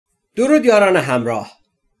درود یاران همراه،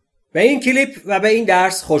 به این کلیپ و به این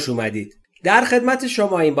درس خوش اومدید. در خدمت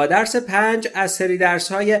شما این با درس 5 از سری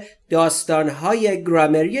درسهای داستانهای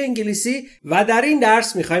گرامری انگلیسی و در این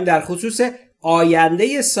درس میخوایم در خصوص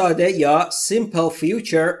آینده ساده یا simple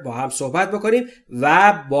future با هم صحبت بکنیم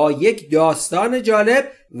و با یک داستان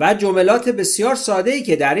جالب و جملات بسیار ساده‌ای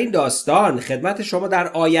که در این داستان خدمت شما در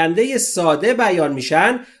آینده ساده بیان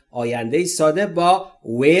میشن، آینده ساده با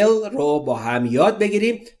will رو با هم یاد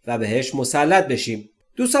بگیریم و بهش مسلط بشیم.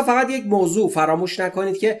 دوستان فقط یک موضوع فراموش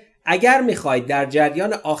نکنید که اگر میخواید در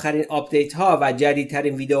جریان آخرین آپدیت ها و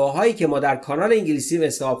جدیدترین ویدیوهایی که ما در کانال انگلیسی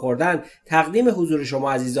مثل آب خوردن تقدیم حضور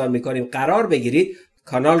شما عزیزان میکنیم قرار بگیرید،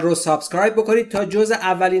 کانال رو سابسکرایب بکنید تا جز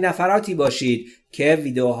اولین نفراتی باشید که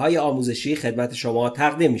ویدیوهای آموزشی خدمت شما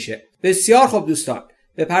تقدیم میشه. بسیار خوب دوستان،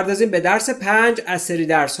 بپردازیم به درس 5 از سری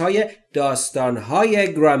درسهای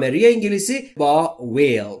داستانهای گرامری انگلیسی با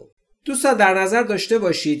will. دوستان در نظر داشته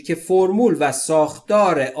باشید که فرمول و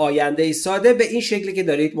ساختار آینده ساده به این شکلی که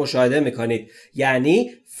دارید مشاهده میکنید،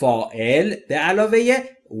 یعنی فاعل به علاوه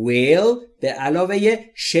will به علاوه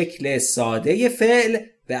شکل ساده فعل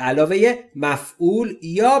به علاوه مفعول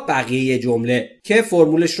یا بقیه جمله که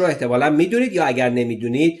فرمولش رو احتمالا میدونید یا اگر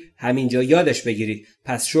نمیدونید همینجا یادش بگیرید.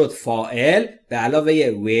 پس شد فاعل به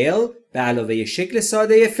علاوه will به علاوه شکل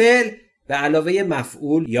ساده فعل به علاوه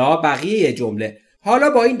مفعول یا بقیه جمله. حالا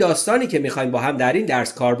با این داستانی که میخوایم با هم در این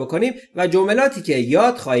درس کار بکنیم و جملاتی که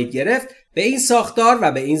یاد خواهید گرفت به این ساختار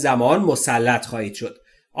و به این زمان مسلط خواهید شد.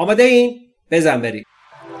 آماده این؟ بزن بریم.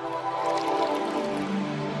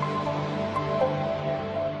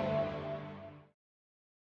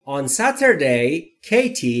 On Saturday,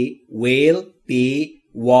 Katie will be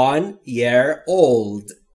 1 year old.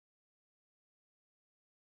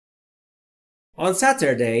 On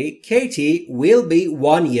Saturday, Katie will be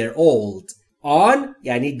 1 year old. On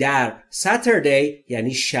یعنی در، Saturday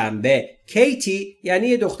یعنی شنبه، کیتی یعنی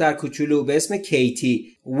یه دختر کوچولو به اسم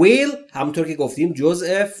کیتی، will همونطور که گفتیم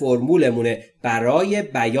جزء فرمولمونه، برای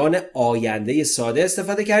بیان آینده ساده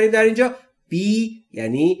استفاده کردیم در اینجا. be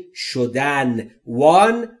یعنی شدن،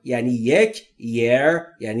 one یعنی یک، year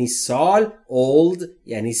یعنی سال، old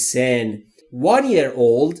یعنی سن. 1 year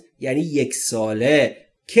old یعنی یک ساله.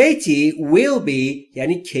 Katie will be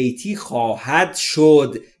یعنی کیتی خواهد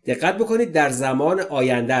شد. دقت بکنید در زمان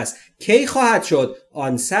آینده است. کی خواهد شد؟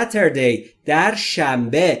 On Saturday در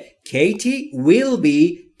شنبه. Katie will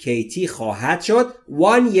be کیتی خواهد شد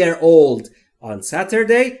 1 year old. On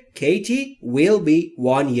Saturday Katie will be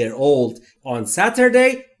 1 year old. On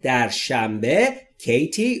Saturday در شنبه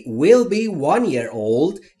Katie will be 1 year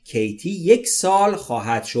old. کیتی یک سال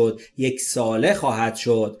خواهد شد، یک ساله خواهد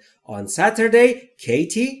شد. On Saturday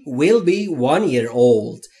Katie will be 1 year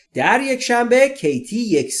old. در یک شنبه کیتی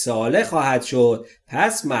یک ساله خواهد شد.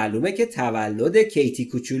 پس معلومه که تولد کیتی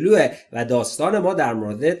کوچولوه و داستان ما در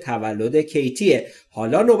مورد تولد کیتیه.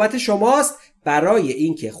 حالا نوبت شماست. برای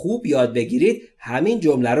اینکه خوب یاد بگیرید همین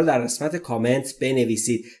جمله رو در قسمت کامنت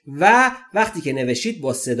بنویسید و وقتی که نوشید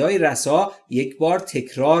با صدای رسا یک بار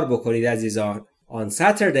تکرار بکنید عزیزان. On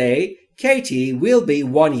Saturday Katie will be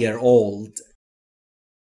 1 year old.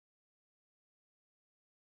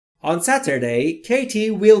 On Saturday,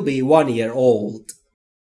 Katie will be 1 year old.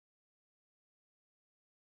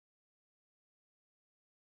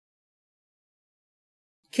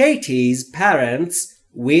 Katie's parents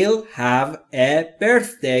will have a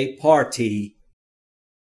birthday party.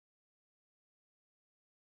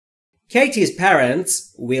 Katie's parents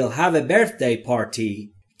will have a birthday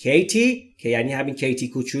party. Katie که یعنی همین کیتی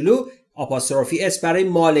کوچولو، آپاستروفی اس برای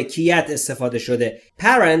مالکیت استفاده شده.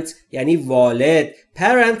 Parent یعنی والد،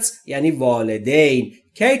 parents یعنی والدین.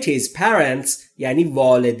 Katie's parents یعنی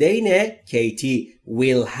والدین کیتی.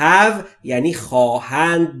 Will have یعنی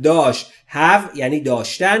خواهند داشت. Have یعنی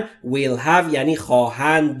داشتن. Will have یعنی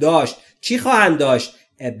خواهند داشت. چی خواهند داشت؟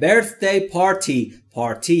 A birthday party.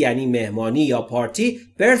 پارتی یعنی مهمانی یا پارتی.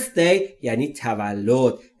 Birthday یعنی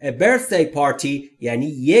تولد. A birthday party یعنی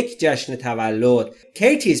یک جشن تولد.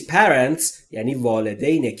 Katie's parents یعنی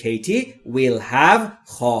والدین کیتی will have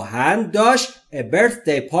خواهند داشت a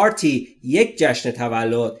birthday party یک جشن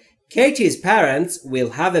تولد. Katie's parents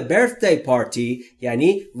will have a birthday party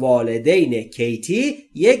یعنی والدین کیتی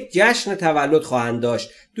یک جشن تولد خواهند داشت.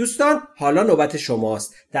 دوستان حالا نوبت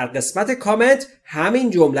شماست. در قسمت کامنت همین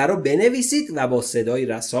جمله رو بنویسید و با صدای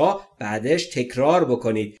رسا بعدش تکرار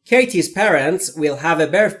بکنید. Katie's parents will have a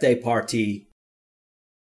birthday party.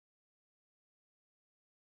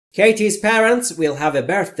 Katie's parents will have a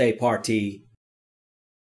birthday party.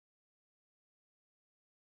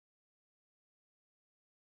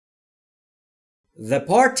 The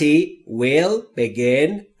party will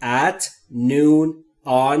begin at noon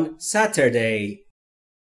on Saturday.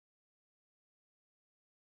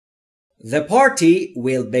 The party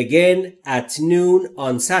will begin at noon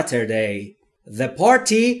on Saturday. The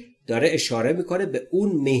party داره اشاره میکنه به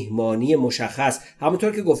اون مهمانی مشخص.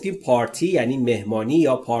 همونطور که گفتیم پارتی یعنی مهمانی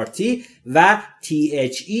یا پارتی و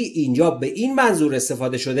THE اینجا به این منظور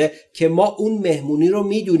استفاده شده که ما اون مهمونی رو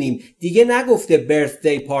میدونیم. دیگه نگفته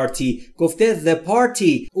birthday party، گفته the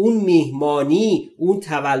party، اون مهمانی، اون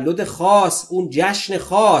تولد خاص، اون جشن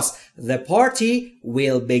خاص. The party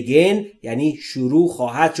will begin یعنی شروع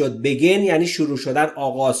خواهد شد. begin یعنی شروع شدن،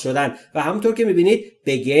 آغاز شدن و همونطور که میبینید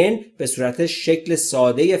begin به صورت شکل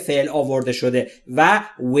ساده فعل آورده شده و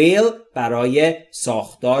will برای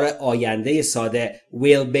ساختار آینده ساده.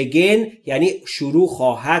 will begin یعنی شروع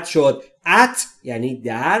خواهد شد. at یعنی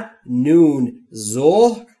در، noon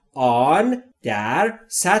ظهر، on در،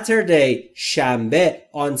 Saturday شنبه.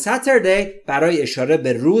 on Saturday برای اشاره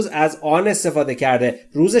به روز از on استفاده کرده،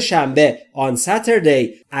 روز شنبه. on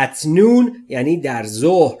Saturday at noon یعنی در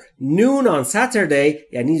ظهر. noon on Saturday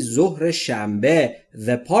یعنی ظهر شنبه.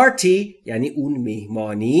 the party یعنی اون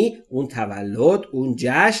مهمانی، اون تولد، اون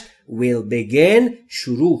جشن. will begin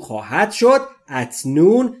شروع خواهد شد. at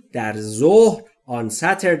noon در ظهر. on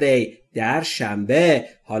Saturday در شنبه.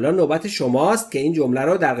 حالا نوبت شماست که این جمله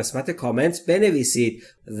رو در قسمت کامنت بنویسید.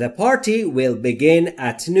 The party will begin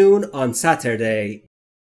at noon on Saturday.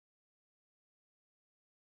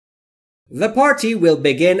 The party will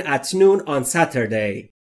begin at noon on Saturday.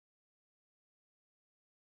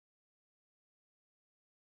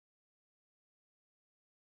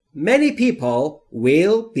 Many people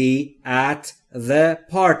will be at the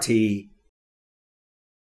party.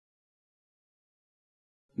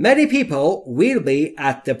 Many people will be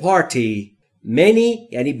at the party. Many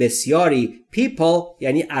یعنی بسیاری. People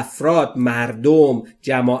یعنی افراد، مردم،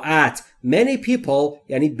 جماعت. Many people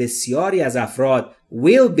یعنی بسیاری از افراد.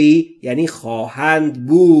 Will be یعنی خواهند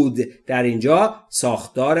بود. در اینجا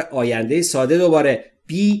ساختار آینده ساده دوباره.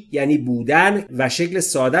 be یعنی بودن و شکل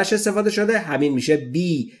سادهش استفاده شده، همین میشه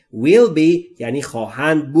be. will be یعنی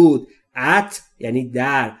خواهند بود. at یعنی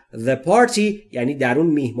در. the party یعنی در اون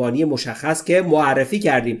میهمانی مشخص که معرفی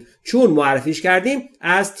کردیم. چون معرفیش کردیم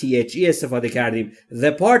از THE استفاده کردیم.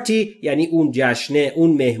 the party یعنی اون جشنه،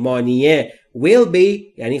 اون مهمانیه. will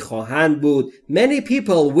be یعنی خواهند بود. many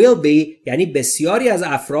people will be یعنی بسیاری از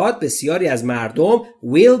افراد، بسیاری از مردم.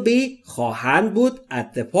 will be خواهند بود.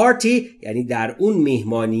 at the party یعنی در اون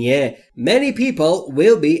مهمانیه. many people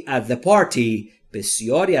will be at the party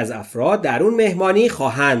بسیاری از افراد در اون مهمانی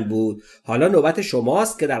خواهند بود. حالا نوبت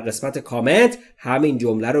شماست که در قسمت کامنت همین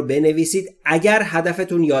جمله رو بنویسید. اگر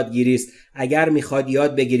هدفتون یادگیری است، اگر میخواد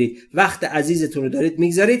یاد بگیرید، وقت عزیزتون رو دارید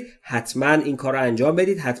میگذارید، حتما این کار رو انجام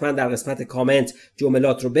بدید. حتما در قسمت کامنت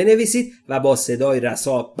جملات رو بنویسید و با صدای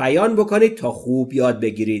رسا بیان بکنید تا خوب یاد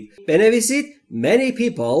بگیرید. بنویسید Many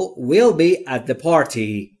people will be at the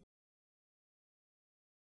party.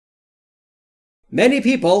 Many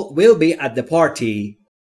people will be at the party.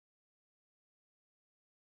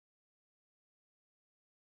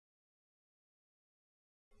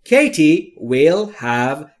 Katie will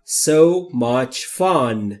have so much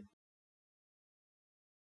fun.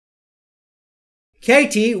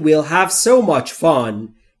 Katie will have so much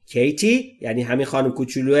fun. Katie یعنی همین خانم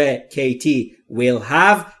کوچولوه. Katie will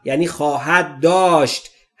have یعنی خواهد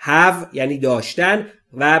داشت. have یعنی داشتن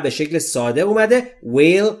و به شکل ساده اومده.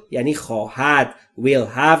 will یعنی خواهد.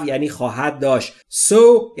 will have یعنی خواهد داشت.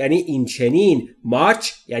 so یعنی این چنین. much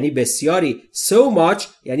یعنی بسیاری. so much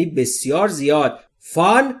یعنی بسیار زیاد.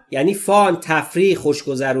 fun یعنی فان، تفریح،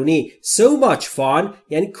 خوشگذرونی. so much fun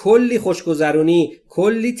یعنی کلی خوشگذرونی،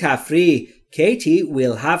 کلی تفریح. Katie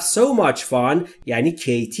will have so much fun یعنی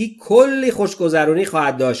کیتی کلی خوشگذرونی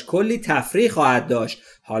خواهد داشت، کلی تفریح خواهد داشت.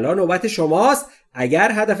 حالا نوبت شماست.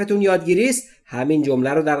 اگر هدفتون یادگیری است، همین جمله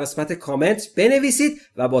رو در قسمت کامنت بنویسید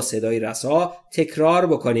و با صدای رسا تکرار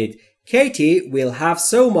بکنید. Katie will have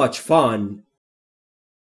so much fun.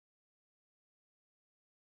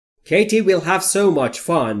 Katie will have so much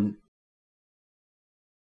fun.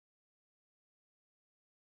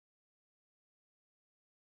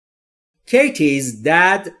 Katie's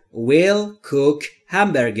dad will cook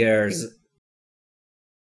hamburgers.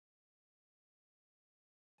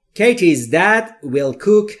 Katie's dad will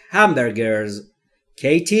cook hamburgers.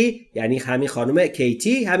 Katie یعنی همین خانم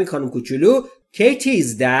کیتی، همین خانم کوچولو.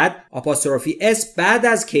 Katie's dad apostrophe s بعد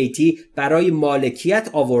از کیتی برای مالکیت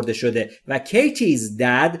آورده شده و Katie's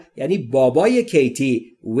dad یعنی بابای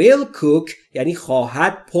کیتی. will cook یعنی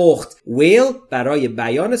خواهد پخت. will برای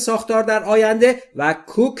بیان ساختار در آینده و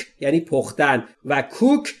cook یعنی پختن و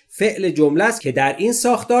cook فعل جمله است که در این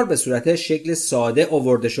ساختار به صورت شکل ساده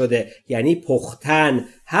آورده شده، یعنی پختن.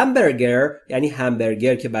 همبرگر یعنی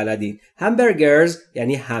همبرگر که بلدین. همبرگرز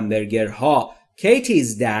یعنی همبرگرها.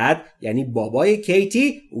 Katie's dad یعنی بابای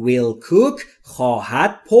کیتی will cook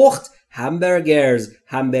خواهد پخت hamburgers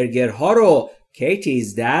همبرگرها رو.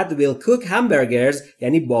 Katie's dad will cook hamburgers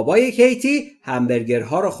یعنی بابای کیتی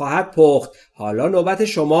همبرگرها رو خواهد پخت. حالا نوبت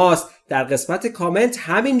شماست. در قسمت کامنت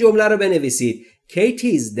همین جمله رو بنویسید.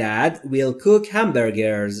 Katie's dad will cook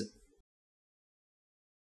hamburgers.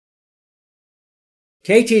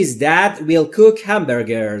 Katie's dad will cook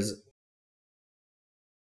hamburgers.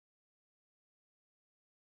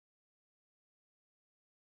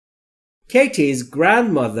 Katie's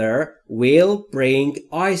grandmother will bring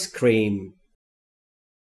ice cream.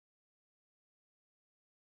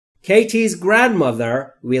 Katie's grandmother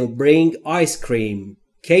will bring ice cream.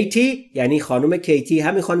 کیتی یعنی خانم کیتی،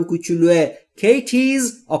 همین خانم کوچولوه. Katie's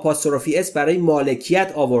آپاستروفی اس برای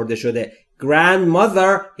مالکیت آورده شده.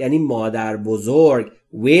 Grandmother یعنی مادر بزرگ.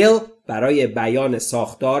 Will برای بیان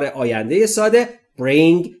ساختار آینده ساده.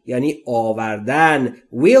 Bring یعنی آوردن.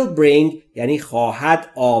 Will bring یعنی خواهد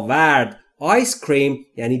آورد. Ice cream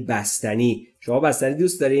یعنی بستنی. شما بستنی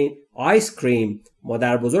دوست دارین؟ Ice cream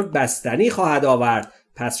مادر بزرگ بستنی خواهد آورد.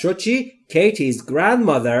 پس شد چی؟ Katie's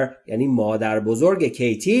grandmother یعنی مادر بزرگ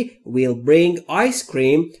کیتی will bring ice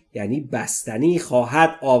cream یعنی بستنی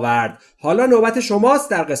خواهد آورد. حالا نوبت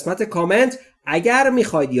شماست. در قسمت کامنت اگر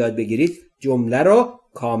میخواید یاد بگیرید جمله رو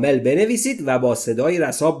کامل بنویسید و با صدای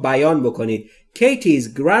رسا بیان بکنید. Katie's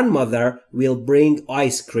grandmother will bring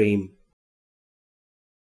ice cream.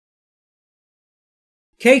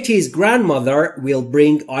 Katie's grandmother will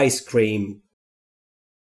bring ice cream.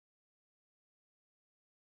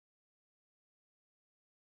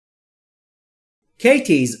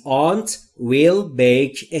 Katie's aunt will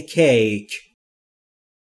bake a cake.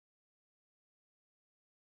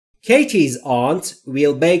 Katie's aunt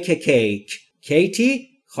will bake a cake. کیتی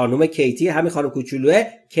خانم کیتی همین خانم کوچولوه.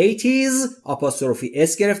 Katie's آپاستروفی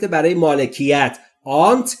اس گرفته برای مالکیت.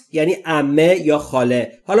 aunt یعنی عمه یا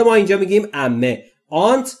خاله. حالا ما اینجا میگیم عمه.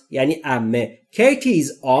 aunt یعنی عمه. Katie's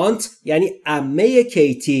aunt یعنی عمه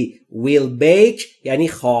کیتی. will bake یعنی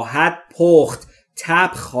خواهد پخت.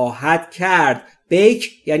 طبخ خواهد کرد. bake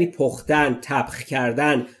یعنی پختن، طبخ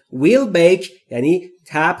کردن. will bake یعنی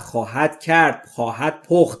طبخ خواهد کرد، خواهد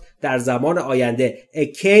پخت در زمان آینده.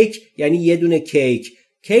 a cake یعنی یه دونه کیک.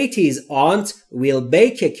 Katie's aunt will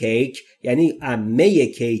bake a cake یعنی عمه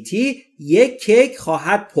کیتی یک کیک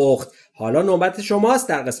خواهد پخت. حالا نوبت شماست.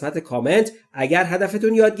 در قسمت کامنت اگر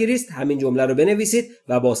هدفتون یادگیری است همین جمله رو بنویسید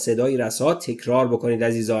و با صدای رسا تکرار بکنید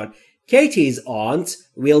عزیزان. Katie's aunt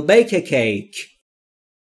will bake a cake.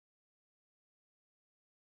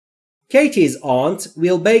 Katie's aunt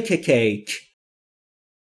will bake a cake.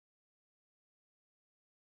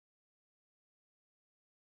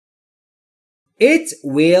 It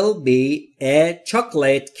will be a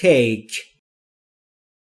chocolate cake.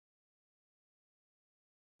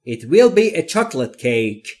 It will be a chocolate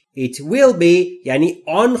cake. It will be یعنی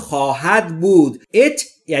آن خواهد بود. It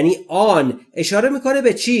یعنی آن. اشاره میکنه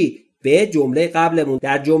به چی؟ به جمله قبلمون.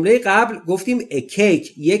 در جمله قبل گفتیم a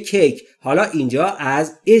cake یک کیک. حالا اینجا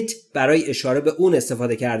از it برای اشاره به اون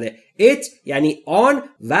استفاده کرده. it یعنی آن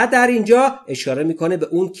و در اینجا اشاره میکنه به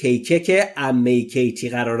اون کیکه که عمه کیتی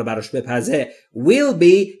قراره براش بپزه. will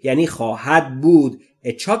be یعنی خواهد بود. a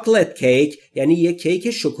chocolate cake یعنی یک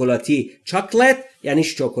کیک شکلاتی. chocolate یعنی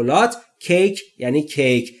شکلات. کیک یعنی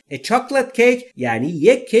کیک. a chocolate cake یعنی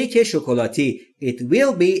یک کیک شکلاتی. It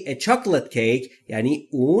will be a chocolate cake یعنی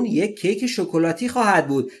اون یک کیک شکلاتی خواهد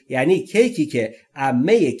بود. یعنی کیکی که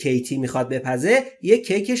عمه کیتی میخواد بپزه یک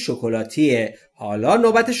کیک شکلاتیه. حالا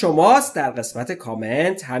نوبت شماست. در قسمت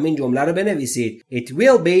کامنت همین جمله رو بنویسید. It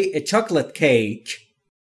will be a chocolate cake.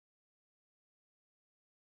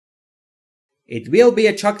 It will be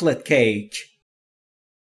a chocolate cake.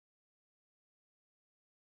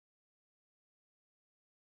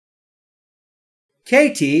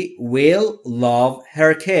 Katie will love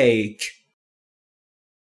her cake.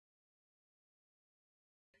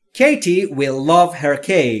 Katie will love her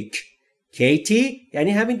cake. کیتی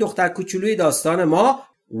یعنی همین دختر کوچولوی داستان ما.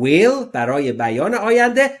 will برای بیان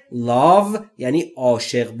آینده. love یعنی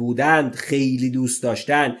عاشق بودن، خیلی دوست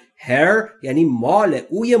داشتن. her یعنی مال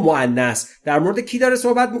اوی مؤنث. در مورد کی داره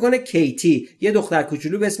صحبت میکنه؟ کیتی. یه دختر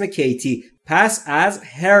کوچولو به اسم کیتی. پس از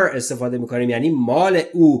her استفاده میکنیم یعنی مال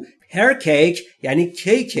او. her cake یعنی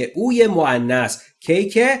کیک اوی مؤنث.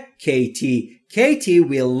 کیک کیتی. Katie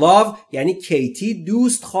will love یعنی کیتی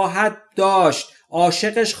دوست خواهد داشت،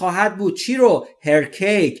 عاشقش خواهد بود. چی رو؟ her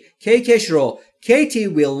cake کیکش رو. Katie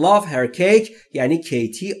will love her cake یعنی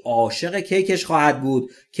کیتی عاشق کیکش خواهد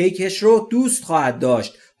بود. کیکش رو دوست خواهد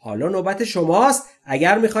داشت. حالا نوبت شماست.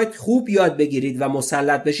 اگر میخواید خوب یاد بگیرید و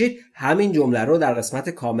مسلط بشید همین جمله رو در قسمت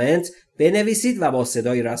کامنت بنویسید و با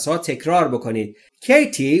صدای رسا تکرار بکنید.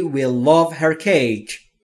 Katie will love her cake.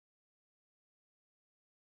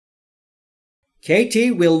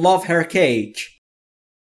 Katie will love her cake.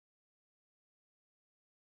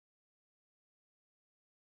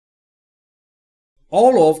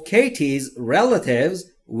 All of Katie's relatives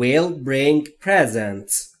will bring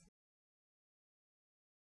presents.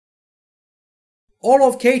 All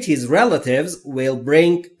of Katie's relatives will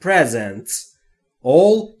bring presents.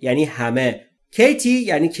 All یعنی همه. Katie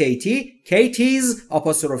یعنی کیتی. Katie's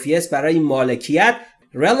آپوستروفی اس برای مالکیت.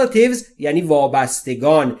 Relatives یعنی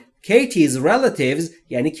وابستگان. Katie's relatives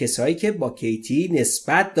یعنی کسایی که با کیتی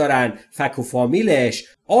نسبت دارن. فک و فامیلش.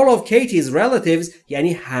 All of Katie's relatives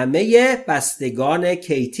یعنی همه بستگان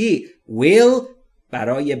کیتی. Will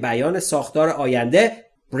برای بیان ساختار آینده.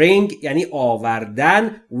 Bring یعنی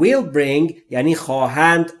آوردن. Will bring یعنی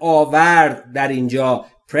خواهند آورد در اینجا.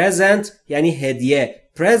 Present یعنی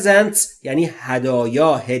هدیه. Presents یعنی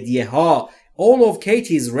هدایا، هدیه ها. All of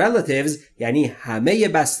Katie's relatives یعنی همه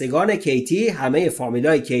بستگان کیتی، همه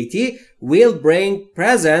فامیلای کیتی. Will bring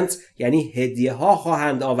presents یعنی هدیه ها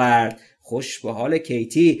خواهند آورد. خوش به حال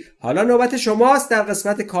کیتی. حالا نوبت شماست در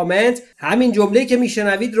قسمت کامنت همین جمله‌ای که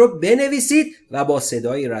میشنوید رو بنویسید و با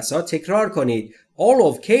صدای رسا تکرار کنید. All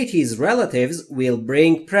of Katie's relatives will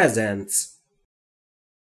bring presents.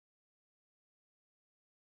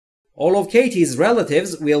 All of Katie's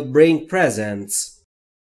relatives will bring presents.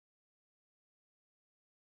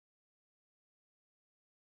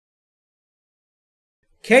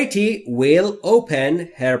 Katie will open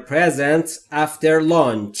her presents after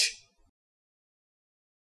lunch.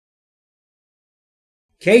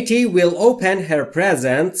 Katie will open her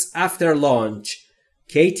presents after lunch.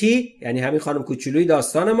 Katie یعنی همین خانم کوچولوی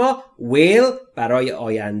داستان ما. Will برای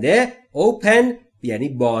آینده. Open یعنی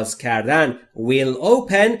باز کردن. Will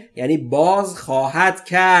open یعنی باز خواهد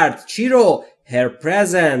کرد. چی رو؟ Her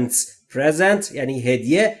presents. Present یعنی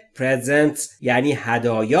هدیه. Presents یعنی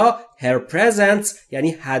هدایا. Her presents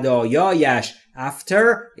یعنی هدایایش.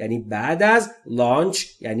 After یعنی بعد از.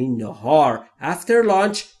 Lunch یعنی نهار. After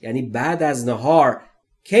lunch یعنی بعد از نهار.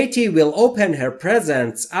 Katie will open her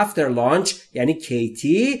presents after lunch یعنی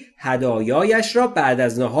کیتی هدایایش را بعد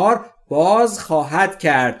از نهار باز خواهد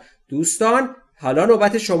کرد. دوستان حالا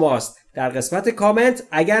نوبت شماست. در قسمت کامنت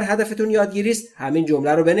اگر هدفتون یادگیری است همین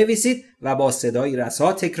جمله رو بنویسید و با صدای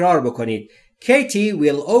رسا تکرار بکنید. Katie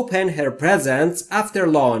will open her presents after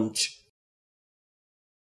lunch.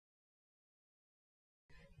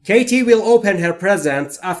 Katie will open her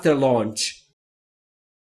presents after lunch.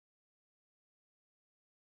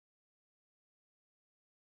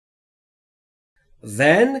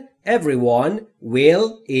 Then everyone will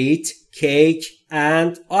eat cake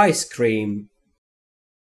and ice cream.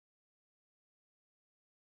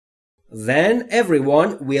 Then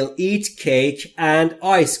everyone will eat cake and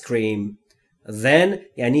ice cream. Then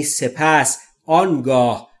یعنی سپس.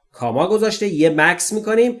 آنگاه کاما گذاشته یه مکس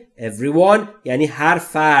میکنیم. Everyone یعنی هر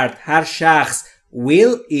فرد، هر شخص.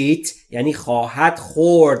 Will eat یعنی خواهد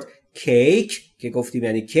خورد. Cake که گفتیم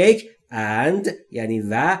یعنی کیک. And یعنی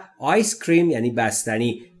و. Ice cream یعنی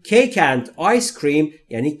بستنی. Cake and ice cream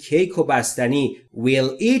یعنی کیک و بستنی.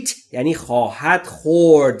 Will eat یعنی خواهد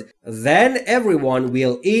خورد. Then everyone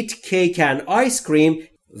will eat cake and ice cream.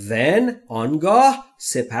 Then آنگاه.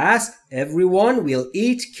 سپس. Everyone will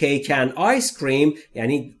eat cake and ice cream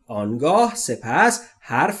یعنی آنگاه سپس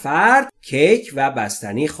هر فرد کیک و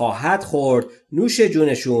بستنی خواهد خورد. نوش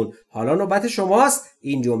جونشون. حالا نوبت شماست.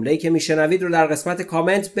 این جمله‌ای که میشنوید رو در قسمت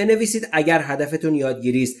کامنت بنویسید اگر هدفتون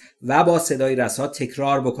یادگیری است و با صدای رسا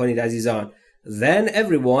تکرار بکنید عزیزان. Then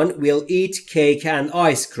everyone will eat cake and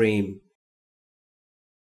ice cream.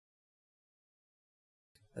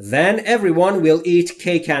 Then everyone will eat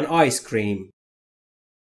cake and ice cream.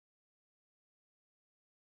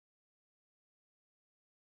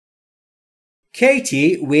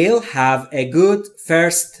 Katie will have a good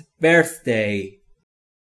first birthday.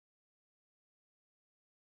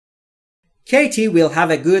 Katie will have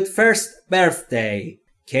a good first birthday.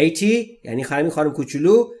 Katie یعنی خانم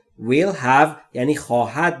کوچولو. Will have یعنی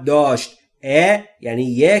خواهد داشت. A یعنی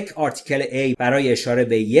یک. آرتیکل A برای اشاره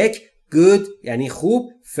به یک. Good یعنی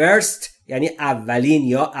خوب. First یعنی اولین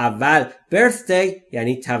یا اول. Birthday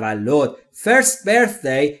یعنی تولد. First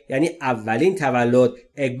birthday یعنی اولین تولد.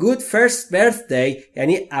 A good first birthday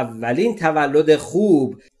یعنی اولین تولد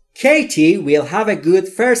خوب. Katie will have a good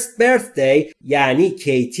first birthday یعنی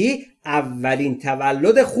کیتی اولین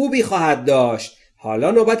تولد خوبی خواهد داشت.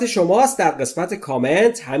 حالا نوبت شماست در قسمت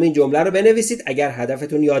کامنت همین جمله رو بنویسید اگر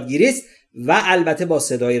هدفتون یادگیری است و البته با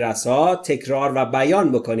صدای رسا تکرار و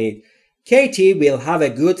بیان بکنید. Katie will have a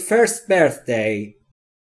good first birthday.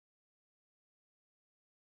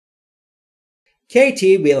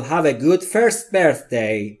 Katie will have a good first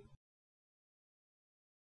birthday.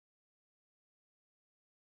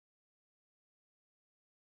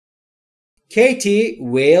 Katie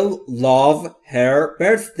will love her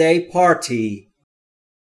birthday party.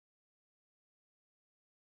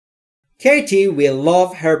 Katie will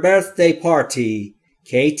love her birthday party.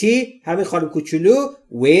 Katie همین خانم کوچولو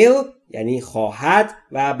will یعنی خواهد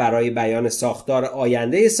و برای بیان ساختار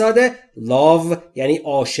آینده ساده love یعنی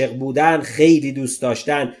عاشق بودن، خیلی دوست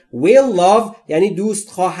داشتن. will love یعنی دوست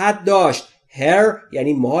خواهد داشت. her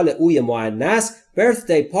یعنی مال اوی مؤنث.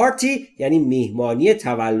 birthday party یعنی میهمانی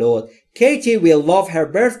تولد. Katie will love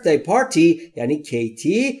her birthday party یعنی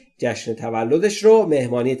کیتی جشن تولدش رو،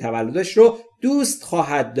 مهمانی تولدش رو دوست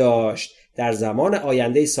خواهد داشت. در زمان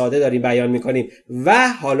آینده ساده داریم بیان میکنیم و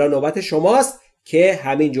حالا نوبت شماست که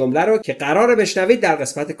همین جمله رو که قراره بشنوید در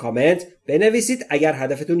قسمت کامنت بنویسید اگر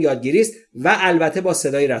هدفتون یادگیری است و البته با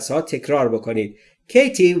صدای رسا تکرار بکنید.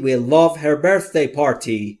 Katie will love her birthday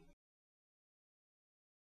party.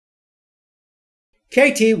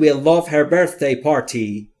 Katie will love her birthday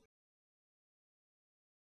party.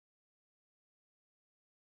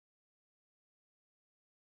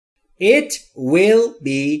 It will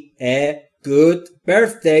be a good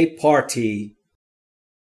birthday party.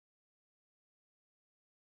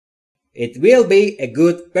 It will be a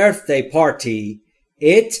good birthday party.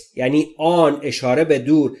 It یعنی آن اشاره به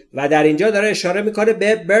دور و در اینجا داره اشاره میکنه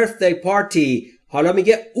به birthday party. حالا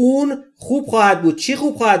میگه اون خوب خواهد بود. چی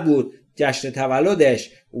خوب خواهد بود؟ جشن تولدش.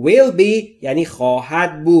 Will be یعنی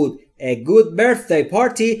خواهد بود. A good birthday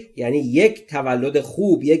party یعنی یک تولد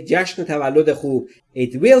خوب، یک جشن تولد خوب.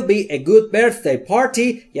 It will be a good birthday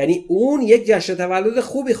party یعنی اون یک جشن تولد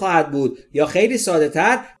خوبی خواهد بود یا خیلی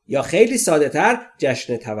ساده تر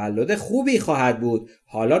جشن تولد خوبی خواهد بود.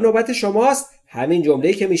 حالا نوبت شماست همین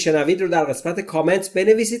جمله‌ای که میشنوید رو در قسمت کامنت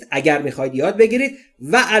بنویسید اگر میخواید یاد بگیرید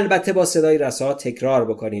و البته با صدای رسا تکرار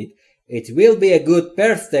بکنید. It will be a good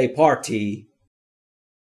birthday party.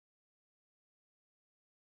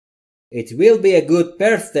 It will be a good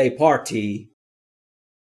birthday party.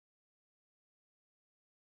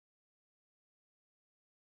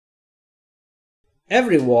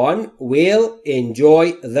 Everyone will enjoy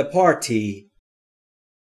the party.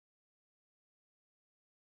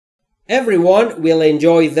 Everyone will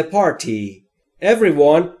enjoy the party.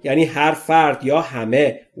 Everyone یعنی هر فرد یا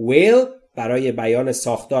همه. will برای بیان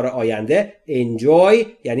ساختار آینده. enjoy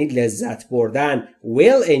یعنی لذت بردن.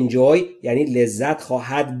 will enjoy یعنی لذت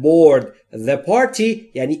خواهد برد. the party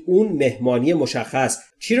یعنی اون مهمانی مشخص.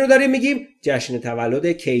 چی رو داریم میگیم؟ جشن تولد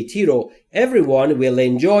کیتی رو. everyone will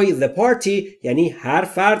enjoy the party یعنی هر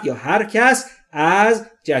فرد یا هر کس از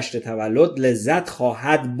جشن تولد لذت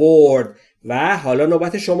خواهد برد. و حالا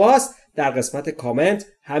نوبت شماست در قسمت کامنت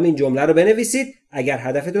همین جمله رو بنویسید اگر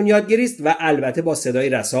هدفتون یادگیری است و البته با صدای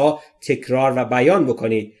رسا تکرار و بیان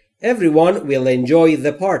بکنید. Everyone will enjoy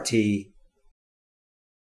the party.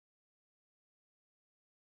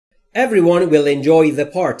 Everyone will enjoy the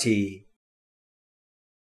party.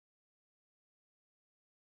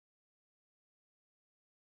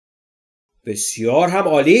 بسیار هم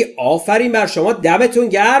عالی. آفرین بر شما. دمتون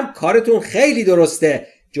گرم. کارتون خیلی درسته.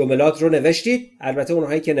 جملات رو نوشتید. البته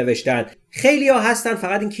اونهایی که نوشتن خیلی ها هستن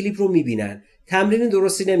فقط این کلیپ رو میبینن، تمرین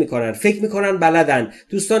درستی نمیکنن، فکر میکنن بلدن.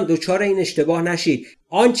 دوستان دچار این اشتباه نشید.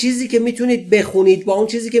 آن چیزی که میتونید بخونید با اون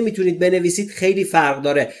چیزی که میتونید بنویسید خیلی فرق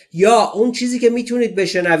داره، یا اون چیزی که میتونید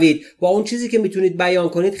بشنوید با اون چیزی که میتونید بیان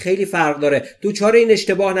کنید خیلی فرق داره. دچار این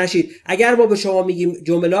اشتباه نشید. اگر ما به شما میگیم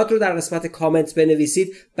جملات رو در قسمت کامنت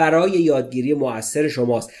بنویسید برای یادگیری موثر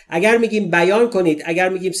شماست. اگر میگیم بیان کنید، اگر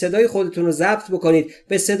میگیم صدای خودتون رو ضبط بکنید،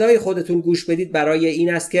 به صدای خودتون گوش بدید، برای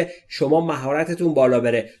این است که شما مهارتتون بالا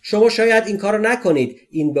بره. شما شاید این کارو نکنید،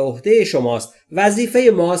 این به عهده شماست.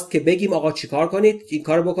 وظیفه ماست که بگیم آقا چیکار کنید، این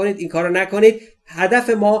کارو بکنید، این کارو نکنید. هدف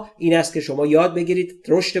ما این است که شما یاد بگیرید،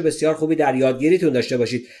 رشد بسیار خوبی در یادگیریتون داشته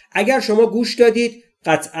باشید. اگر شما گوش دادید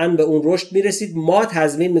قطعاً به اون رشد میرسید. ما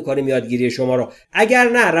تضمین میکنیم یادگیری شما رو. اگر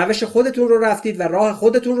نه، روش خودتون رو رفتید و راه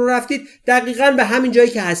خودتون رو رفتید، دقیقاً به همین جایی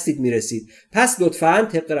که هستید میرسید. پس لطفاً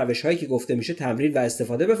طبق روش هایی که گفته میشه تمرین و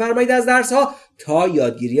استفاده بفرمایید از درس ها تا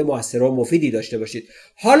یادگیری موثر و مفیدی داشته باشید.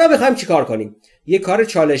 حالا میخوایم چیکار کنیم؟ یک کار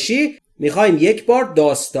چالشی. میخوایم یک بار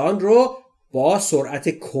داستان رو با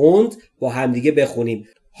سرعت کند با همدیگه بخونیم.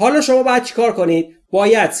 حالا شما باید چیکار کنید؟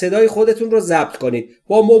 باید صدای خودتون رو ضبط کنید.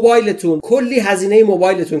 با موبایلتون کلی هزینه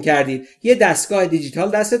موبایلتون کردید. یه دستگاه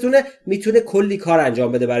دیجیتال دستتونه، میتونه کلی کار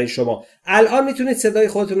انجام بده برای شما. الان میتونید صدای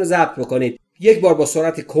خودتون رو ضبط بکنید. یک بار با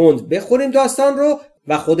سرعت کند بخونیم داستان رو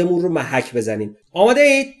و خودمون رو محک بزنیم. آماده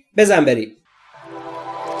اید؟ بزن بریم.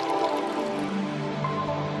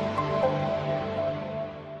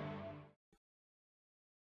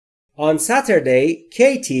 On Saturday,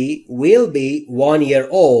 Katie will be 1 year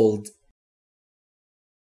old.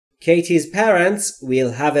 Katie's parents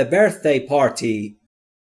will have a birthday party.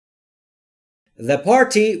 The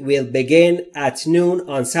party will begin at noon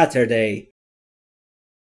on Saturday.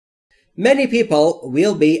 Many people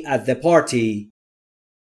will be at the party.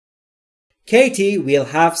 Katie will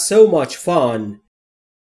have so much fun.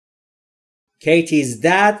 Katie's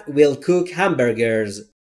dad will cook hamburgers.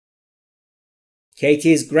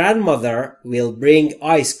 Katie's grandmother will bring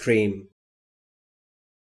ice cream.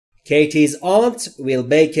 Katie's aunt will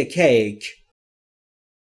bake a cake.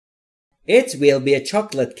 It will be a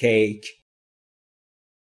chocolate cake.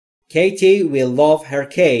 Katie will love her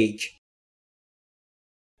cake.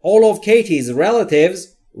 All of Katie's relatives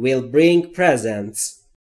will bring presents.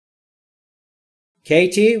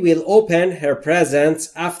 Katie will open her presents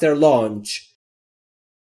after lunch.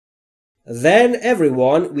 Then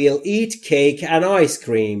everyone will eat cake and ice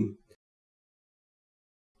cream.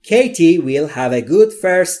 Katie will have a good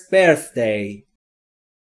first birthday.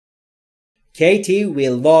 Katie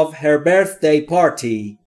will love her birthday party.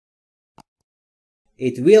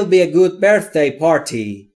 It will be a good birthday party.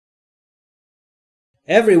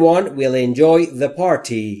 Everyone will enjoy the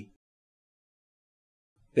party.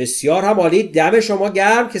 بسیار هم عالی. دم شما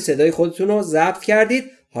گرم که صدای خودتون رو ضبط کردید.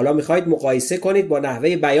 حالا میخواید مقایسه کنید با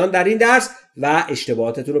نحوه بیان در این درس و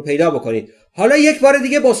اشتباهاتتون رو پیدا بکنید. حالا یک بار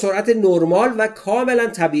دیگه با سرعت نرمال و کاملا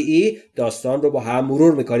طبیعی داستان رو با هم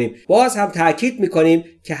مرور میکنیم. باز هم تاکید میکنیم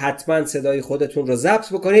که حتما صدای خودتون رو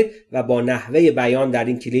ضبط بکنید و با نحوه بیان در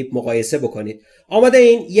این کلیپ مقایسه بکنید. آماده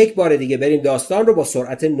این؟ یک بار دیگه بریم داستان رو با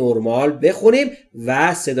سرعت نرمال بخونیم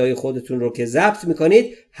و صدای خودتون رو که ضبط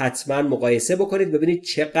میکنید حتما مقایسه بکنید، ببینید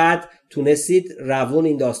چقدر تونستید روون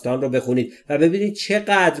این داستان رو بخونید و ببینید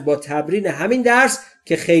چقدر با تمرین همین درس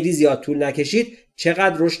که خیلی زیاد طول نکشید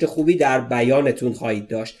چقدر رشد خوبی در بیانتون خواهید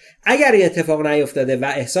داشت. اگر این اتفاق نیفتاده و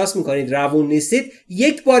احساس میکنید روون نیستید،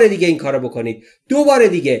 یک بار دیگه این کارو بکنید، 2 بار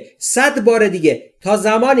دیگه، 100 بار دیگه، تا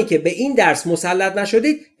زمانی که به این درس مسلط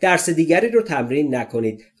نشدید درس دیگری رو تمرین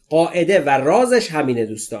نکنید. قاعده و رازش همینه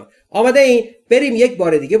دوستان. آماده این؟ بریم یک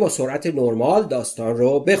بار دیگه با سرعت نرمال داستان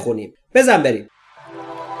رو بخونیم. بزن بریم.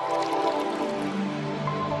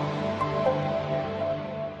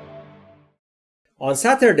 On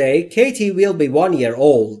Saturday, Katie will be 1 year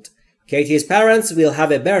old. Katie's parents will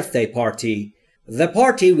have a birthday party. The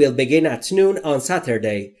party will begin at noon on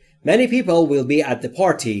Saturday. Many people will be at the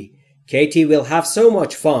party. Katie will have so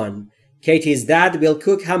much fun. Katie's dad will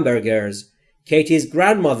cook hamburgers. Katie's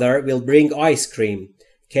grandmother will bring ice cream.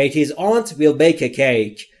 Katie's aunt will bake a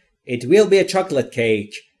cake. It will be a chocolate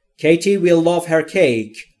cake. Katie will love her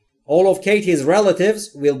cake. All of Katie's relatives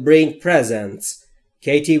will bring presents.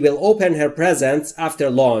 Katie will open her presents after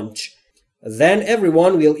lunch. Then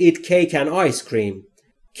everyone will eat cake and ice cream.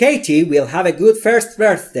 Katie will have a good first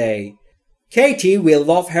birthday. Katie will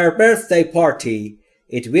love her birthday party.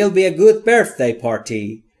 It will be a good birthday party.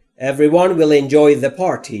 Everyone will enjoy the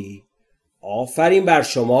party. آفرین بر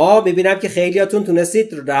شما. میبینم که خیلیاتون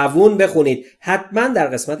تونستید روون بخونید. حتما در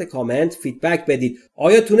قسمت کامنت فیدبک بدید.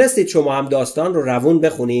 آیا تونستید شما هم داستان رو روون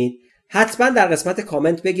بخونید؟ حتما در قسمت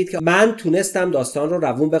کامنت بگید که من تونستم داستان رو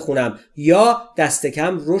روون بخونم یا دست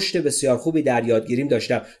کم رشد بسیار خوبی در یادگیریم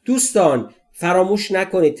داشتم. دوستان فراموش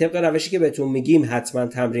نکنید طبق روشی که بهتون میگیم حتما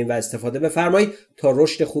تمرین و استفاده بفرمایید تا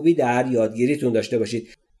رشد خوبی در یادگیریتون داشته باشید.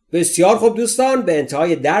 بسیار خوب دوستان، به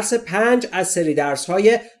انتهای درس 5 از سری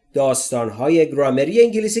درسهای داستانهای گرامری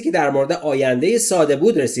انگلیسی که در مورد آینده ساده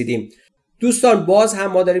بود رسیدیم. دوستان باز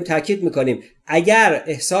هم ما داریم تاکید میکنیم اگر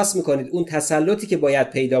احساس میکنید اون تسلطی که باید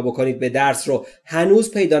پیدا بکنید به درس رو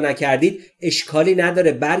هنوز پیدا نکردید، اشکالی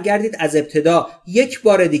نداره، برگردید از ابتدا، یک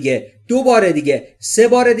بار دیگه، 2 بار دیگه، 3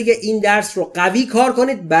 بار دیگه این درس رو قوی کار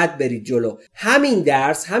کنید، بعد برید جلو. همین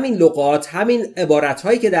درس، همین لغات، همین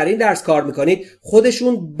عبارتهایی که در این درس کار میکنید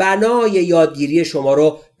خودشون بنای یادگیری شما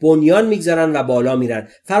رو بنیان میگذارن و بالا میرن.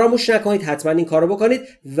 فراموش نکنید حتما این کارو بکنید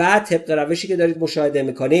و طبق روشی که دارید مشاهده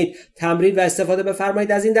میکنید تمرین و استفاده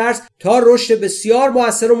بفرمایید از این درس تا رشد رشد بسیار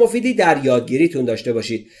موثر و مفیدی در یادگیریتون داشته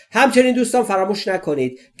باشید. همچنین دوستان فراموش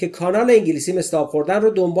نکنید که کانال انگلیسی مثل آب خوردن رو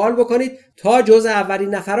دنبال بکنید تا جزء اولین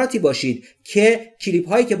نفراتی باشید که کلیپ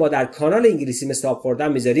هایی که با در کانال انگلیسی مثل آب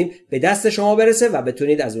خوردن میذاریم به دست شما برسه و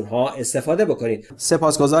بتونید از اونها استفاده بکنید.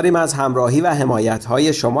 سپاسگزاریم از همراهی و حمایت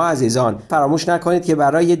های شما عزیزان. فراموش نکنید که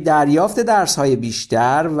برای دریافت درسهای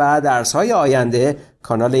بیشتر و درسهای آینده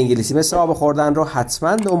کانال انگلیسی مثل آب خوردن رو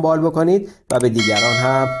حتما دنبال بکنید و به دیگران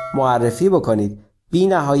هم معرفی بکنید. بی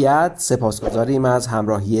نهایت سپاسگزاریم از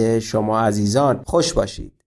همراهی شما عزیزان. خوش باشید.